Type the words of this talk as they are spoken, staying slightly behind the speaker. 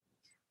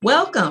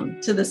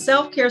Welcome to the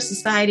Self-Care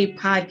Society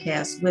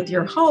podcast with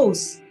your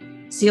hosts,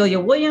 Celia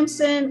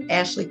Williamson,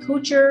 Ashley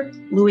Kuchar,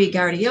 Louis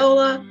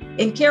Guardiola,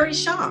 and Carrie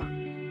Shaw,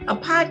 a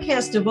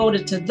podcast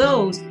devoted to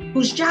those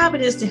whose job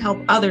it is to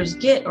help others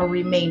get or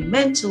remain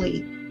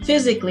mentally,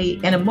 physically,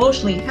 and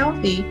emotionally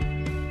healthy,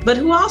 but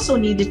who also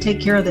need to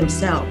take care of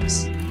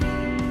themselves.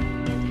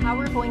 How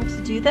we're going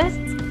to do this?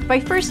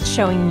 By first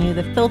showing you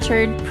the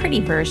filtered,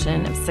 pretty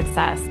version of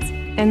success,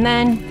 and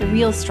then the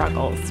real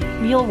struggles,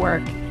 real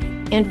work,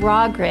 and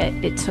raw grit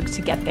it took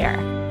to get there,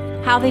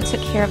 how they took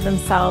care of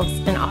themselves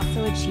and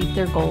also achieved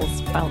their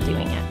goals while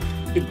doing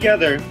it.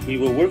 Together, we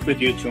will work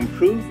with you to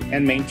improve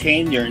and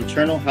maintain your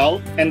internal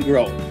health and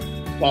growth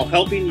while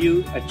helping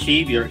you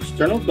achieve your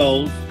external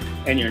goals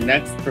and your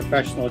next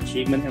professional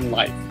achievement in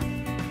life.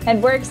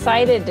 And we're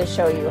excited to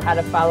show you how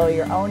to follow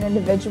your own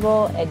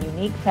individual and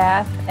unique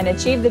path and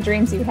achieve the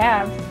dreams you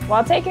have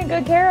while taking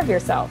good care of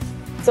yourself.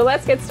 So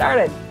let's get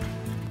started.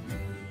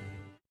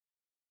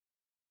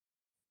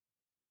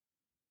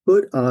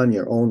 Put on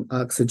your own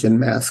oxygen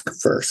mask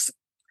first.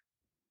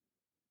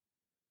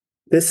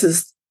 This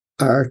is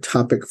our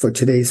topic for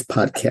today's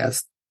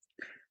podcast.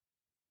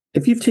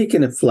 If you've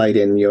taken a flight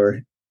in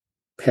your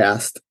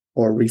past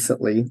or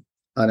recently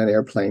on an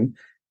airplane,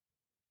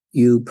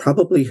 you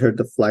probably heard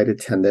the flight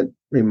attendant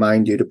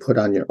remind you to put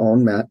on your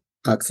own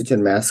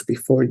oxygen mask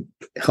before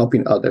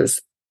helping others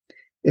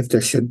if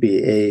there should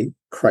be a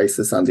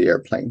crisis on the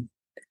airplane.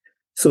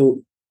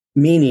 So,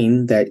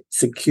 meaning that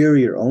secure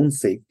your own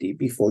safety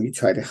before you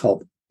try to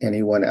help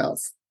anyone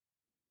else.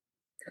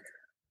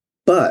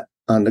 But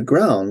on the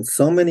ground,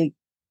 so many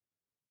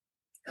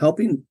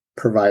helping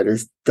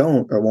providers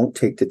don't or won't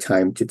take the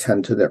time to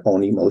tend to their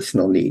own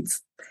emotional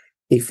needs,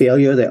 a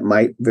failure that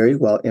might very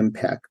well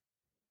impact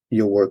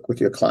your work with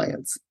your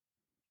clients.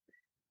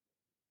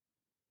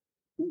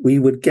 We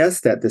would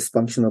guess that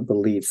dysfunctional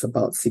beliefs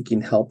about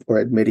seeking help or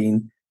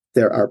admitting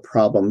there are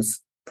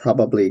problems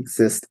probably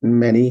exist in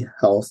many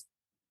health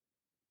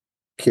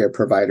care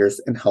providers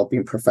and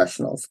helping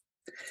professionals.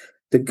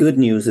 The good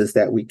news is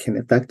that we can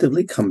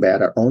effectively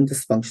combat our own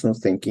dysfunctional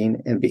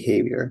thinking and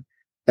behavior,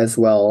 as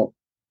well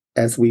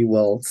as we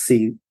will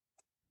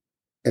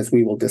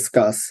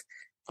discuss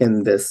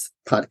in this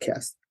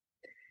podcast.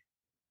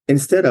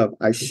 Instead of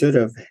I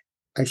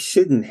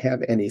shouldn't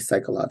have any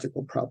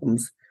psychological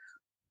problems,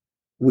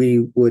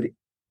 we would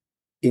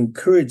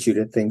encourage you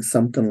to think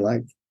something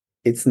like,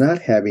 it's not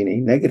having a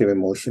negative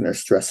emotion or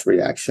stress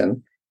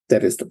reaction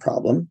that is the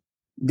problem.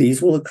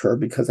 These will occur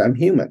because I'm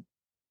human.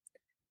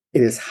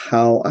 It is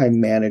how I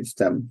manage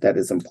them that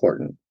is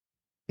important.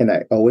 And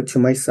I owe it to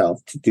myself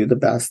to do the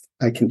best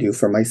I can do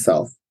for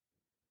myself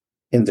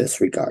in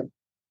this regard.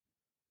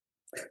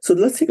 So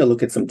let's take a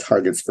look at some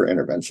targets for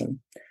intervention.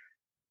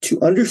 To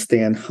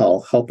understand how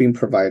helping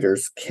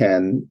providers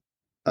can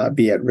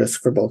be at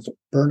risk for both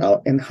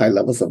burnout and high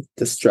levels of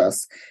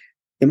distress,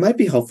 it might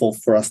be helpful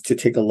for us to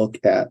take a look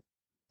at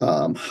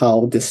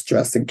how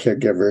distressing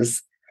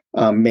caregivers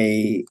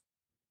may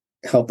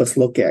help us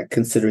look at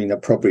considering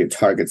appropriate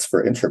targets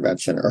for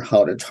intervention or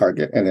how to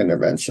target an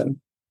intervention.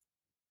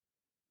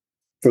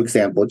 For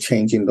example,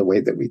 changing the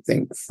way that we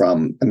think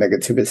from a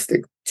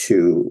negativistic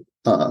to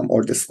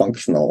or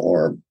dysfunctional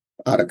or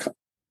out of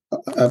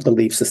a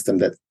belief system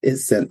that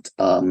isn't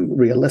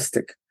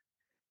realistic.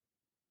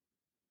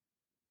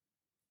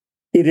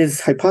 It is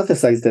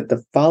hypothesized that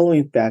the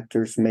following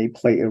factors may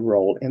play a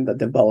role in the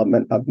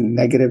development of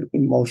negative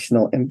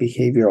emotional and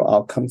behavioral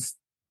outcomes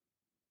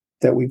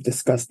that we've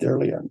discussed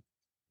earlier.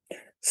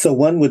 So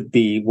one would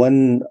be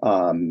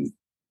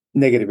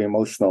negative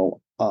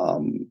emotional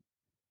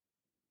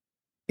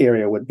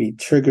area would be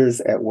triggers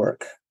at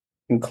work,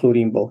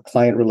 including both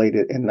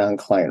client-related and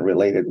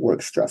non-client-related work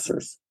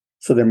stressors.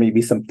 So there may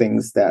be some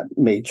things that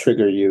may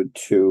trigger you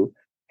to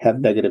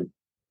have negative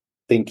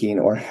thinking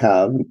or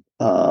have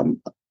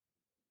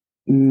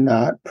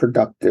not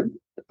productive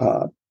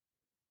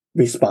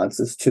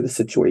responses to the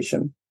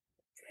situation.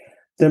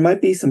 There might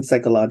be some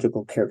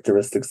psychological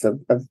characteristics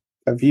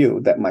of you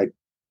that might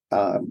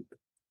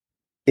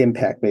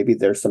impact. Maybe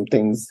there's some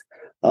things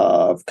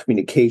of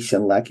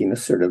communication, lacking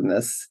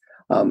assertiveness,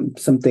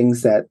 some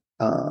things that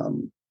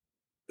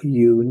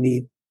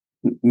you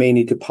may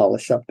need to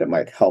polish up that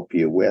might help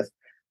you with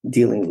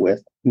dealing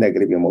with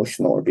negative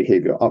emotional or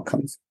behavioral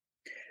outcomes.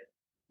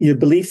 Your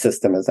belief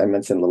system, as I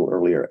mentioned a little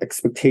earlier,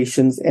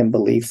 expectations and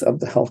beliefs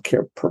of the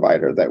healthcare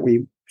provider that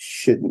we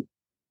shouldn't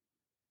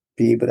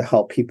be able to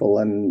help people,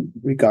 and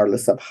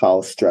regardless of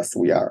how stressed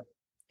we are.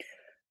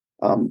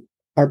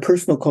 Our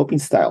personal coping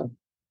style,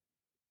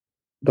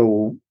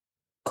 the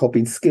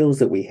coping skills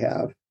that we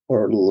have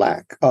or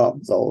lack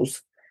of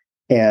those,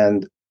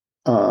 and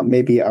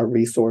maybe our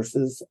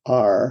resources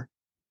are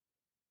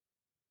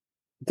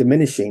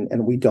diminishing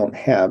and we don't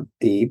have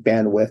the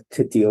bandwidth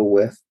to deal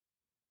with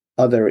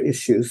other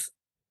issues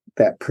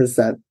that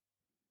present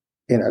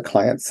in our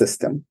client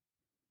system.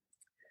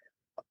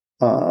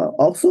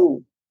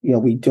 Also,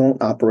 we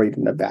don't operate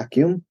in a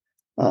vacuum.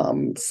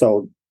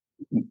 So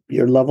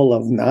your level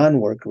of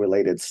non-work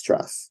related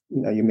stress,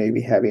 you may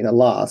be having a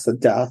loss, a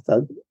death,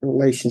 a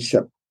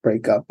relationship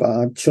breakup,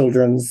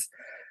 children's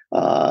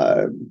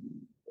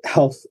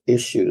health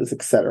issues,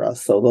 etc.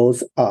 So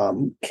those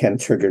can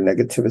trigger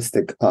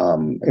negativistic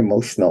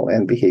emotional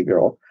and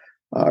behavioral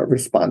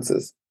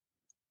responses.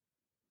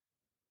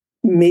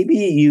 Maybe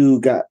you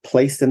got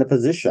placed in a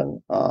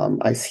position.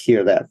 I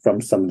hear that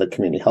from some of the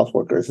community health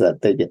workers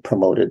that they get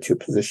promoted to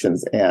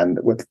positions and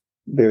with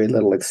very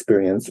little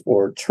experience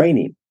or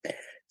training.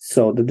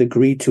 So the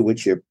degree to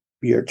which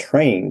you're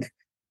trained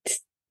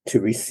to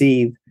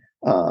receive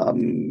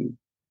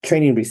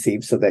training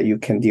received so that you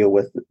can deal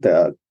with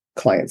the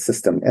client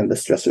system and the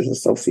stressors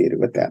associated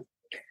with that.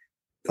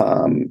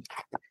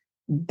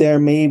 There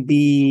may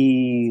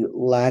be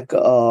lack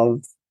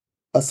of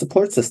a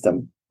support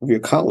system of your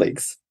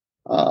colleagues.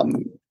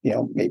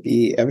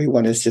 Maybe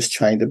everyone is just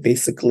trying to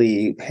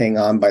basically hang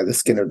on by the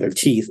skin of their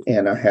teeth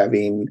and are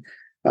having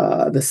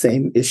the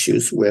same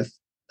issues with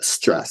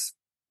stress.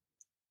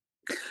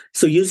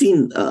 So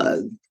using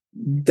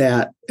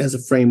that as a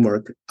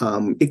framework,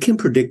 it can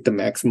predict the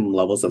maximum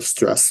levels of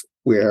stress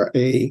where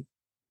a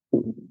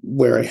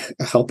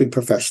helping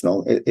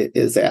professional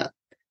is at.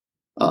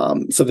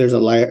 So there's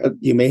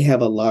you may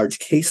have a large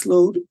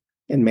caseload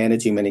in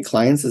managing many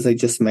clients, as I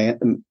just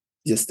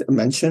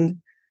mentioned.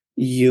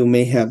 You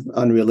may have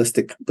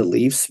unrealistic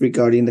beliefs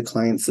regarding the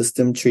client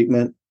system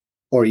treatment,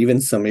 or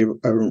even some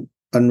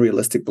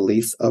unrealistic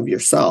beliefs of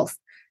yourself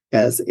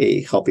as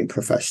a helping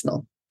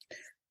professional.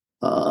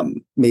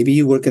 Maybe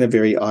you work in a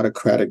very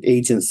autocratic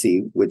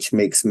agency, which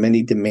makes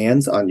many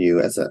demands on you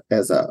as a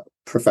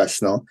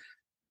professional,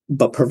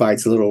 but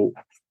provides little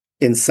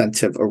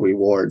incentive or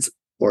rewards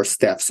or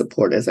staff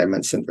support, as I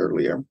mentioned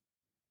earlier.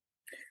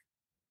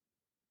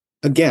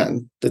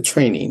 Again, the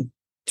training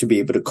to be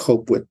able to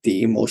cope with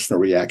the emotional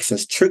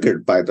reactions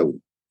triggered by the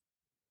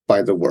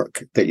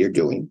work that you're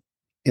doing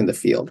in the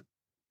field.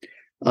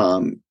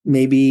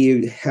 Maybe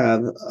you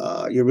have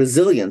your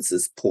resilience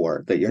is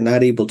poor, that you're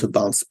not able to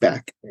bounce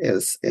back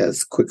as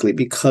quickly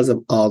because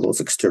of all those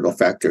external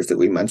factors that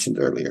we mentioned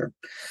earlier,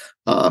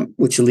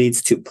 which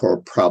leads to poor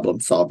problem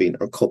solving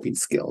or coping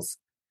skills.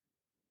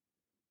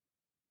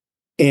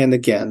 And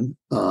again,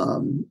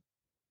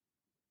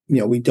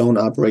 we don't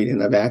operate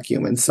in a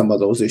vacuum, and some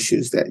of those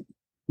issues that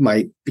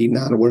might be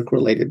non-work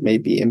related may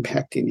be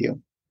impacting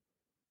you.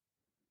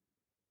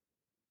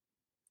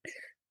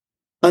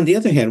 On the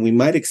other hand, we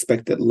might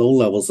expect that low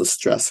levels of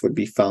stress would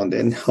be found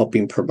in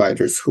helping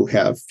providers who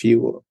have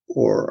few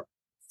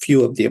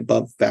of the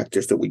above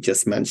factors that we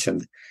just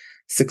mentioned.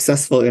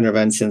 Successful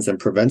interventions and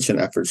prevention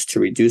efforts to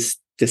reduce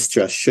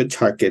distress should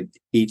target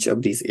each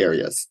of these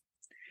areas.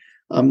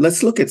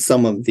 Let's look at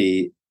some of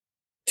the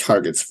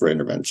targets for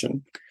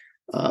intervention.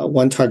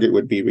 One target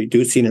would be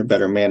reducing or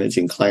better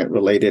managing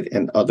client-related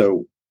and other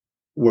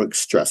work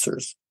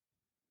stressors.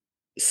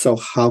 So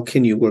how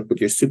can you work with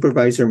your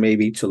supervisor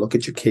maybe to look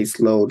at your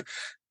caseload,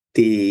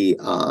 the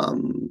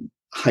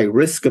high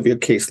risk of your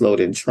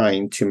caseload, and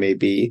trying to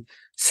maybe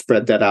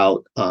spread that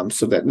out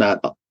so that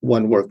not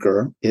one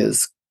worker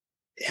is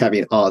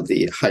having all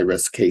the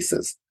high-risk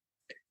cases.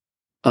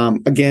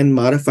 Again,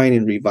 modifying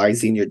and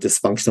revising your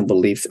dysfunctional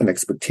beliefs and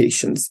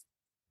expectations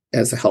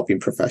as a helping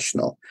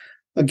professional.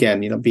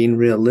 Again, being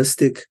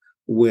realistic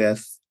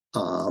with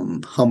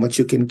how much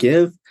you can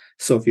give.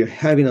 So if you're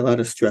having a lot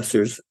of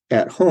stressors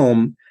at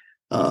home,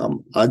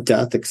 a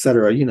death,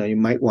 etc., you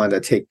might want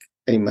to take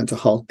a mental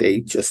health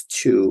day just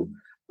to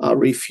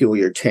refuel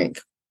your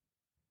tank.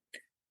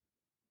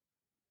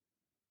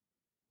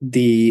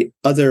 The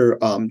other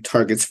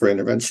targets for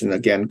intervention,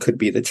 again, could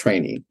be the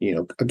training.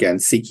 Again,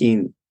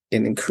 seeking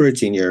and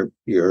encouraging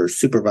your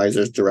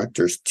supervisors,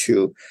 directors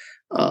to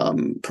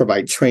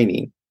provide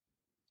training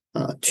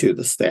to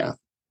the staff.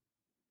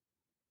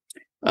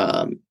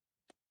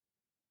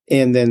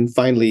 And then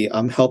finally,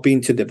 helping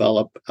to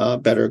develop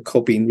better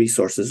coping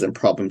resources and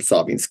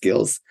problem-solving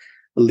skills,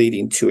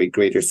 leading to a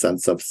greater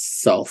sense of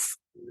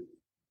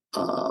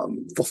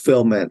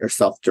self-fulfillment or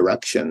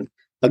self-direction.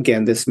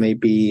 Again, this may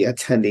be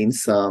attending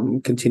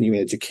some continuing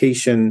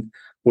education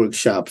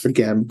workshops,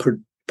 again,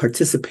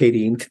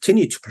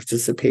 continue to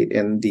participate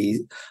in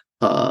the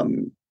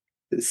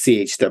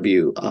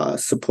CHW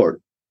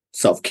support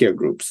self-care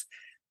groups.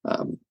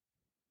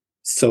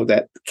 So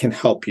that can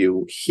help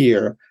you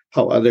hear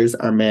how others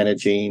are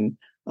managing,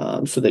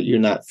 so that you're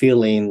not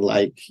feeling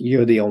like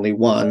you're the only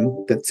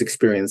one that's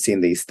experiencing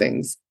these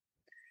things.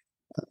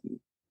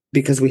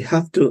 Because we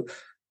have to,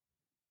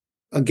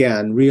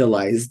 again,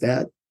 realize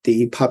that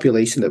the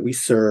population that we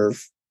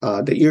serve,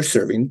 that you're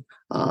serving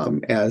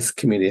as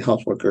community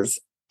health workers,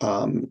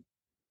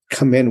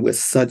 come in with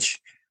such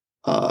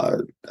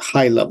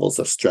high levels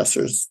of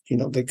stressors.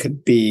 They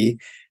could be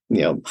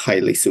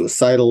highly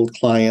suicidal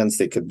clients.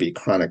 They could be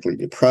chronically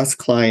depressed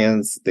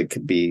clients. They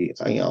could be,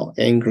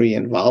 angry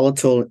and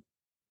volatile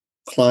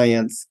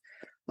clients.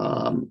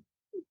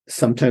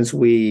 Sometimes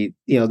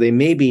they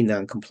may be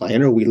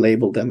non-compliant, or we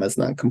label them as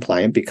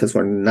non-compliant because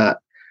we're not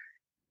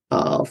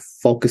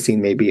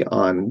focusing maybe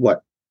on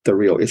what the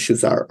real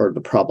issues are or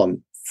the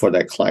problem for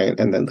that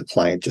client. And then the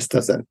client just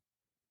doesn't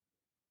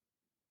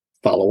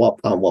follow up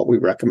on what we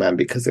recommend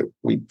because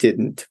we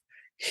didn't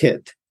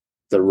hit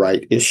the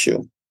right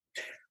issue.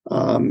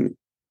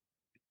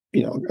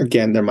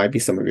 Again, there might be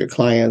some of your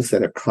clients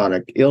that have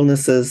chronic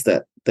illnesses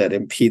that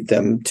impede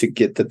them to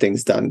get the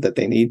things done that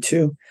they need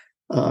to.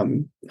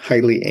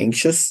 Highly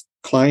anxious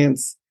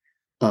clients.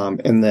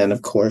 And then,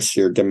 of course,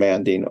 your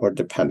demanding or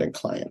dependent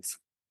clients.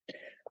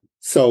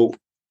 So,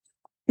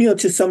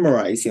 to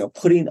summarize,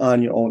 putting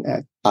on your own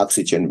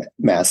oxygen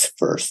mask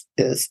first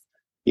is,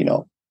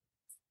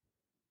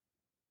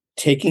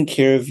 taking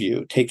care of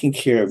you, taking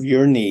care of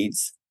your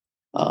needs,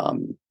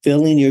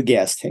 filling your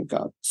gas tank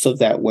up so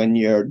that when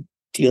you're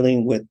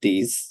dealing with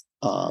these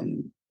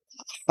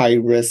high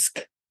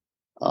risk,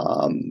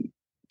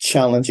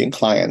 challenging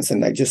clients,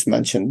 and I just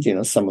mentioned,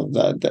 some of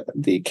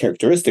the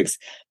characteristics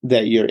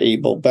that you're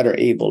better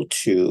able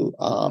to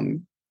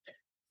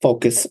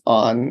focus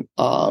on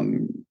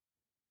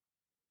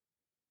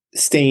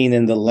staying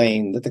in the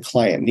lane that the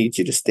client needs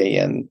you to stay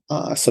in,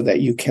 so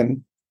that you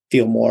can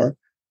feel more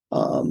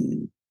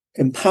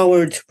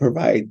empowered to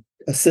provide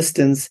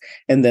assistance,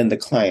 and then the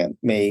client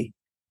may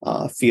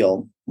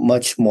feel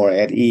much more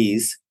at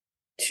ease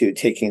to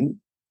taking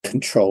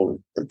control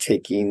or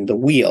taking the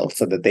wheel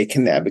so that they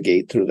can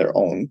navigate through their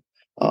own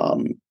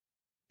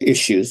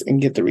issues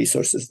and get the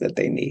resources that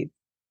they need.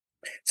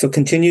 So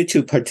continue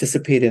to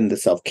participate in the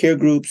self-care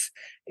groups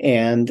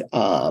and,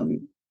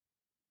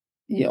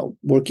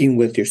 working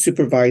with your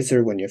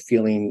supervisor when you're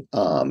feeling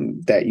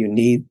that you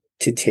need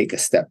to take a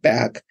step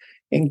back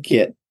and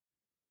get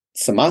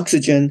some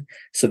oxygen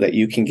so that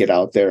you can get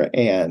out there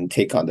and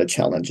take on the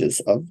challenges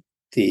of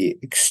the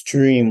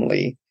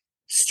extremely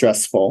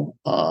stressful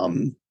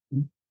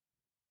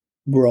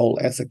role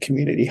as a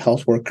community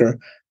health worker.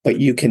 But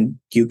you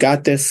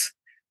got this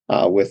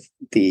with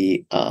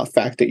the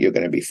fact that you're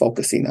going to be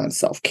focusing on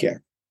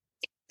self-care.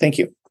 Thank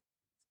you.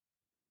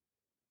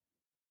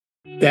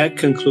 That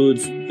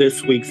concludes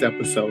this week's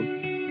episode.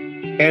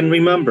 And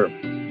remember,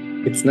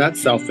 it's not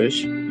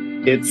selfish,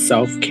 it's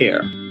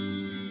self-care.